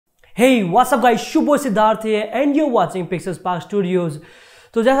Hey, what's up guys? शुभ सिद्धार्थ है and you watching PixelSpark Studios।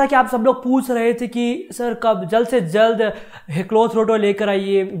 तो जैसा कि आप सब लोग पूछ रहे थे कि सर कब जल्द से जल्द क्लॉथ रोटो लेकर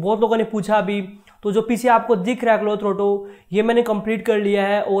आइए, बहुत लोगों ने पूछा अभी। तो जो पीछे आपको दिख रहा है क्लॉथ रोटो, ये मैंने कंप्लीट कर लिया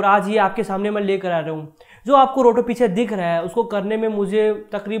है और आज ये आपके सामने मैं लेकर आ रहा हूँ। जो आपको रोटो पीछे दिख रहा है उसको करने में मुझे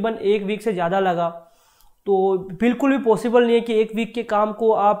तकरीबन 1 वीक से ज़्यादा लगा। तो बिल्कुल भी पॉसिबल नहीं है कि 1 वीक के काम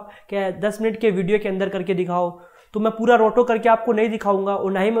को आप क्या 10 मिनट के वीडियो के अंदर करके दिखाओ। तो मैं पूरा रोटो करके आपको नहीं दिखाऊंगा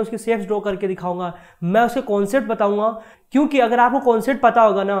और ना ही मैं उसके शेप्स ड्रॉ करके दिखाऊंगा। मैं उसके कॉन्सेप्ट बताऊंगा, क्योंकि अगर आपको कॉन्सेप्ट पता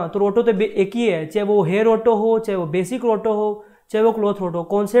होगा ना तो रोटो तो एक ही है, चाहे वो हेयर रोटो हो, चाहे वो बेसिक रोटो हो, चाहे वो क्लॉथ रोटो।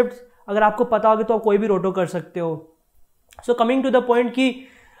 कॉन्सेप्ट अगर आपको पता होगा तो आप कोई भी रोटो कर सकते हो। So coming to the point कि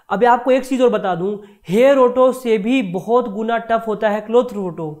अभी आपको एक चीज़ और बता दूं, हेयर रोटो से भी बहुत गुना टफ होता है क्लॉथ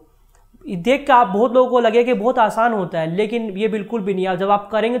रोटो। देख के आप बहुत लोगों को लगे कि बहुत आसान होता है, लेकिन ये बिल्कुल भी नहीं है। जब आप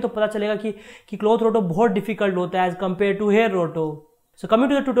करेंगे तो पता चलेगा कि क्लॉथ रोटो बहुत डिफिकल्ट होता है एज कम्पेयर टू हेयर रोटो। So coming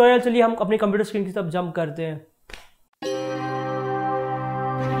to the tutorial, चलिए हम अपनी कंप्यूटर स्क्रीन की तरफ जंप करते हैं।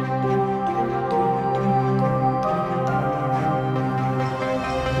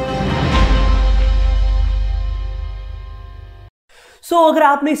 सो अगर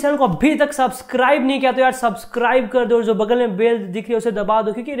आपने इस चैनल को अभी तक सब्सक्राइब नहीं किया तो यार सब्सक्राइब कर दो और जो बगल में बेल दिख रही है उसे दबा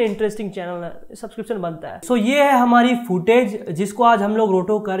दो, क्योंकि ये इंटरेस्टिंग चैनल है, सब्सक्रिप्शन बनता है। सो ये है हमारी फुटेज जिसको आज हम लोग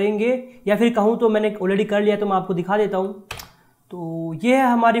रोटो करेंगे, या फिर कहूँ तो मैंने ऑलरेडी कर लिया तो मैं आपको दिखा देता हूँ। तो ये है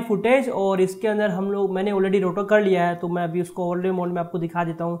हमारी फुटेज और इसके अंदर मैंने ऑलरेडी रोटो कर लिया है। तो मैं अभी उसको ऑलरेडी मोड में आपको दिखा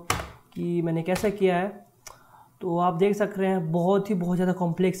देता हूँ कि मैंने कैसे किया है। तो आप देख सक रहे हैं बहुत ज़्यादा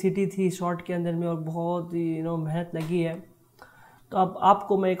कॉम्प्लेक्सिटी थी शॉर्ट के अंदर में और बहुत ही मेहनत लगी है। तो अब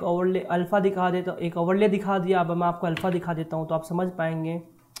आपको मैं एक ओवरले अल्फ़ा दिखा देता हूँ, एक ओवरले दिखा दिया, अब मैं आपको अल्फ़ा दिखा देता हूँ तो आप समझ पाएंगे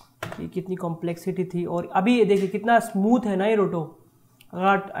कि कितनी कॉम्प्लेक्सिटी थी। और अभी ये देखिए कितना स्मूथ है ना ये रोटो।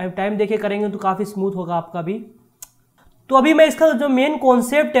 अगर टाइम देखे करेंगे तो काफ़ी स्मूथ होगा आपका भी। तो अभी मैं इसका जो मेन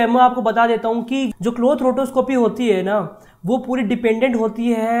कॉन्सेप्ट है मैं आपको बता देता हूँ कि जो क्लॉथ रोटोस्कोपी होती है ना, वो पूरी डिपेंडेंट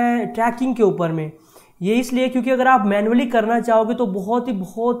होती है ट्रैकिंग के ऊपर में। ये इसलिए क्योंकि अगर आप मैनुअली करना चाहोगे तो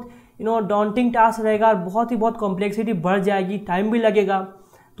बहुत डॉन्टिंग टास्क रहेगा और बहुत कॉम्प्लेक्सिटी बढ़ जाएगी, टाइम भी लगेगा।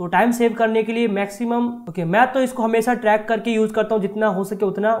 तो टाइम सेव करने के लिए मैक्सिमम मैं तो इसको हमेशा ट्रैक करके यूज़ करता हूँ जितना हो सके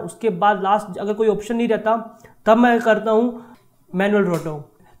उतना। उसके बाद लास्ट अगर कोई ऑप्शन नहीं रहता तब मैं करता हूँ मैनुअल रोटो।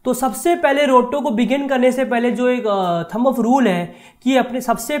 तो सबसे पहले रोटो को बिगिन करने से पहले जो एक थंब ऑफ रूल है कि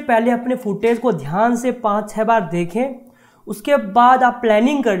सबसे पहले अपने फुटेज को ध्यान से 5-6 बार देखें। उसके बाद आप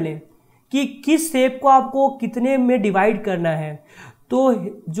प्लानिंग कर लें कि किस शेप को आपको कितने में डिवाइड करना है। तो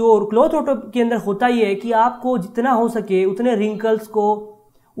जो क्लॉथ रोटो के अंदर होता ही है कि आपको जितना हो सके उतने रिंकल्स को,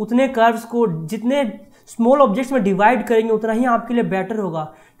 उतने कर्व्स को, जितने स्मॉल ऑब्जेक्ट्स में डिवाइड करेंगे उतना ही आपके लिए बेटर होगा,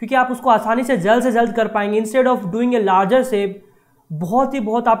 क्योंकि आप उसको आसानी से जल्द कर पाएंगे। Instead of doing a larger shape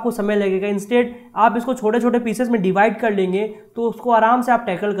बहुत आपको समय लगेगा। इंस्टेड आप इसको छोटे पीसेस में डिवाइड कर लेंगे तो उसको आराम से आप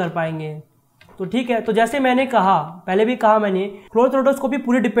टैकल कर पाएंगे। तो ठीक है, तो जैसे मैंने कहा, पहले भी कहा मैंने, क्लॉथ रोटोस्कोपी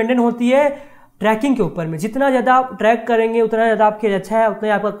पूरी डिपेंडेंट होती है ट्रैकिंग के ऊपर में। जितना ज़्यादा आप ट्रैक करेंगे उतना ज़्यादा आपके लिए अच्छा है, उतना ही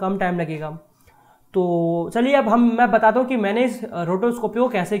आपका कम टाइम लगेगा। तो चलिए अब मैं बताता हूँ कि मैंने इस रोटोस्कोपी को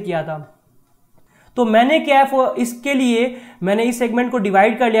कैसे किया था। तो मैंने क्या है इसके लिए मैंने इस सेगमेंट को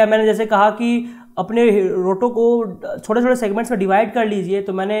डिवाइड कर लिया। मैंने जैसे कहा कि अपने रोटो को छोटे सेगमेंट्स में डिवाइड कर लीजिए।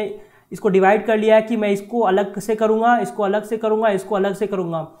 तो मैंने इसको डिवाइड कर लिया है कि मैं इसको अलग से करूँगा, इसको अलग से करूँगा, इसको अलग से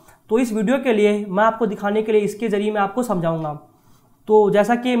करूँगा। तो इस वीडियो के लिए मैं आपको दिखाने के लिए इसके ज़रिए मैं आपको समझाऊँगा। तो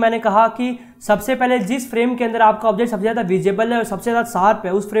जैसा कि मैंने कहा कि सबसे पहले जिस फ्रेम के अंदर आपका ऑब्जेक्ट सबसे ज़्यादा विजिबल है और सबसे ज़्यादा शार्प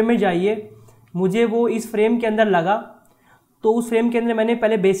है उस फ्रेम में जाइए। मुझे वो इस फ्रेम के अंदर लगा, तो उस फ्रेम के अंदर मैंने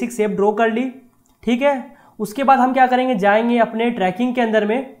पहले बेसिक शेप ड्रॉ कर ली। ठीक है, उसके बाद हम क्या करेंगे, जाएंगे अपने ट्रैकिंग के अंदर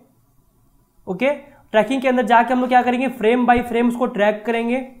में। ट्रैकिंग के अंदर जाके हम लोग क्या करेंगे, फ्रेम बाय फ्रेम उसको ट्रैक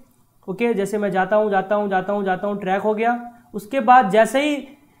करेंगे। जैसे मैं जाता हूँ, ट्रैक हो गया। उसके बाद जैसे ही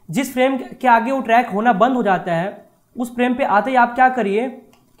जिस फ्रेम के आगे वो ट्रैक होना बंद हो जाता है, उस फ्रेम पे आते ही आप क्या करिए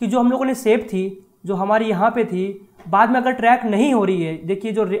कि जो हम लोगों ने शेप थी जो हमारी यहाँ पे थी, बाद में अगर ट्रैक नहीं हो रही है,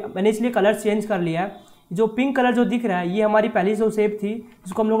 देखिए जो मैंने इसलिए कलर चेंज कर लिया है। जो पिंक कलर जो दिख रहा है ये हमारी पहली जो शेप थी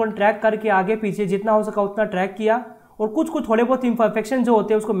जिसको हम लोगों ने ट्रैक करके आगे पीछे जितना हो सका उतना ट्रैक किया, और कुछ थोड़े बहुत इम्परफेक्शन जो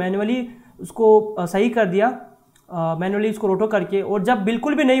होते हैं उसको मैनुअली उसको सही कर दिया, मैनुअली उसको रोटो करके। और जब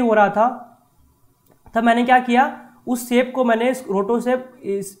बिल्कुल भी नहीं हो रहा था तब मैंने क्या किया, उस शेप को मैंने रोटो से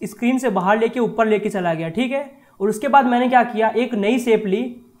स्क्रीन से बाहर लेके ऊपर लेके चला गया। ठीक है, और उसके बाद मैंने क्या किया, एक नई शेप ली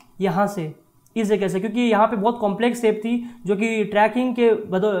यहाँ से, इस जगह से, क्योंकि यहाँ पे बहुत कॉम्प्लेक्स शेप थी जो कि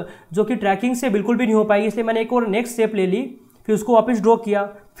ट्रैकिंग से बिल्कुल भी नहीं हो पाएगी। इसलिए मैंने एक और नेक्स्ट शेप ले ली, फिर उसको वापस ड्रॉ किया,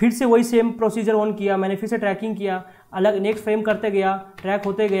 फिर से वही सेम प्रोसीजर ऑन किया। मैंने फिर से ट्रैकिंग किया, अलग नेक्स्ट फ्रेम करते गया, ट्रैक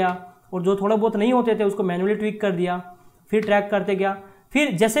होते गया, और जो थोड़ा बहुत नहीं होते थे उसको मैनुअली ट्विक कर दिया, फिर ट्रैक करते गया।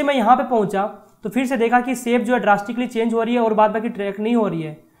 फिर जैसे मैं यहाँ पे पहुँचा तो फिर से देखा कि शेप जो है ड्रास्टिकली चेंज हो रही है और बाद बाकी ट्रैक नहीं हो रही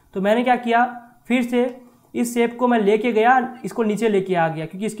है। तो मैंने क्या किया, फिर से इस शेप को मैं लेके गया, इसको नीचे लेके आ गया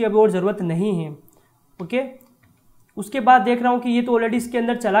क्योंकि इसकी अभी और ज़रूरत नहीं है। ओके, उसके बाद देख रहा हूँ कि ये तो ऑलरेडी इसके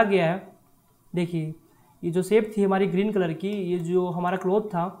अंदर चला गया है। देखिए ये जो शेप थी हमारी ग्रीन कलर की, ये जो हमारा क्लॉथ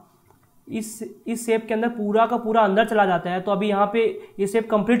था, इस शेप के अंदर पूरा का पूरा अंदर चला जाता है। तो अभी यहाँ पे ये शेप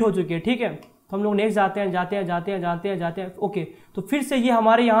कंप्लीट हो चुकी है। ठीक है, तो हम लोग नेक्स्ट जाते हैं। ओके, तो फिर से ये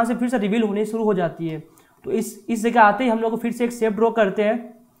हमारे यहाँ से फिर से रिवील होने शुरू हो जाती है। तो इस जगह आते ही हम लोग फिर से एक शेप ड्रॉ करते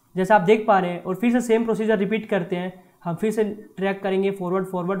हैं जैसा आप देख पा रहे हैं, और फिर से सेम प्रोसीजर रिपीट करते हैं। हम फिर से ट्रैक करेंगे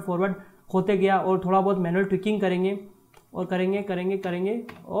फॉरवर्ड होते गया, और थोड़ा बहुत मैनुअल ट्रिकिंग करेंगे और करेंगे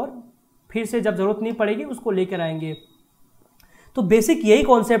और फिर से जब ज़रूरत नहीं पड़ेगी उसको लेकर आएंगे। तो बेसिक यही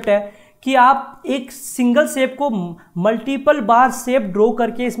कॉन्सेप्ट है कि आप एक सिंगल शेप को मल्टीपल बार शेप ड्रॉ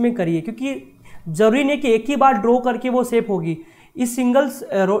करके इसमें करिए, क्योंकि ज़रूरी नहीं कि एक ही बार ड्रॉ करके वो शेप होगी। इस सिंगल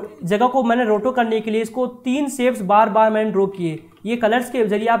जगह को मैंने रोटो करने के लिए इसको 3 शेप्स बार बार मैंने ड्रॉ किए। ये कलर्स के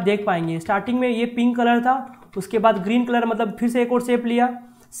जरिए आप देख पाएंगे। स्टार्टिंग में ये पिंक कलर था, उसके बाद ग्रीन कलर, मतलब फिर से एक और शेप लिया।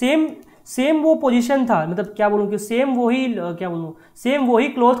 सेम वो पोजीशन था, मतलब क्या बोलूँ कि सेम वही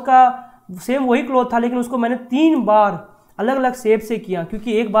क्लॉथ था, लेकिन उसको मैंने 3 बार अलग अलग शेप से किया,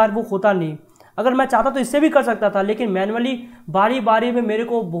 क्योंकि एक बार वो होता नहीं। अगर मैं चाहता तो इससे भी कर सकता था, लेकिन मैनुअली बारी बारी में मेरे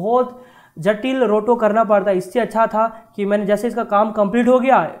को बहुत जटिल रोटो करना पड़ता। इससे अच्छा था कि मैंने जैसे इसका काम कंप्लीट हो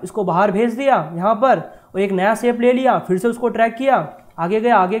गया, इसको बाहर भेज दिया यहाँ पर, और एक नया शेप ले लिया, फिर से उसको ट्रैक किया, आगे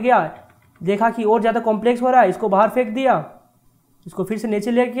गया, देखा कि और ज़्यादा कॉम्प्लेक्स हो रहा है, इसको बाहर फेंक दिया, इसको फिर से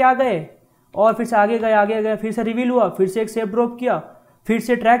नीचे लेके आ गए, और फिर से आगे गए, फिर से रिवील हुआ, फिर से एक शेप ड्रॉप किया, फिर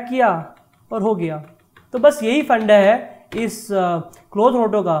से ट्रैक किया और हो गया। तो बस यही फंडा है इस क्लोज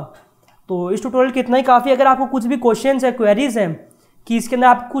रोटो का। तो इस ट्यूटोरियल कितना ही काफ़ी। अगर आपको कुछ भी क्वेश्चंस है, क्वेरीज हैं कि इसके अंदर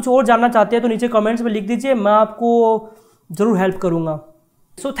आप कुछ और जानना चाहते हैं, तो नीचे कमेंट्स में लिख दीजिए, मैं आपको ज़रूर हेल्प करूँगा।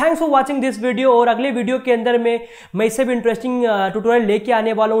 So thanks for watching this video. और अगले वीडियो के अंदर मैं इससे भी इंटरेस्टिंग ट्यूटोरियल लेके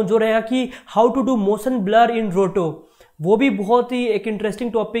आने वाला हूँ, जो रहेगा कि how to do motion blur इन रोटो। वो भी बहुत ही एक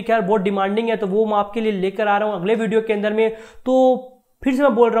इंटरेस्टिंग टॉपिक है, बहुत डिमांडिंग है, तो वो मैं आपके लिए लेकर आ रहा हूँ अगले वीडियो के अंदर में। तो फिर से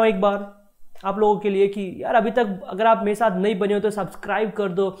मैं बोल रहा हूँ एक बार आप लोगों के लिए कि यार अभी तक अगर आप मेरे साथ नहीं बने हो तो सब्सक्राइब कर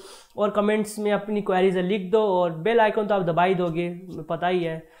दो, और कमेंट्स में अपनी क्वेरीज लिख दो, और बेल आइकन तो आप दबा ही दोगे, पता ही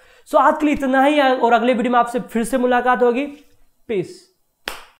है। सो आज के लिए इतना ही, और अगले वीडियो में आपसे फिर से मुलाकात होगी। पीस।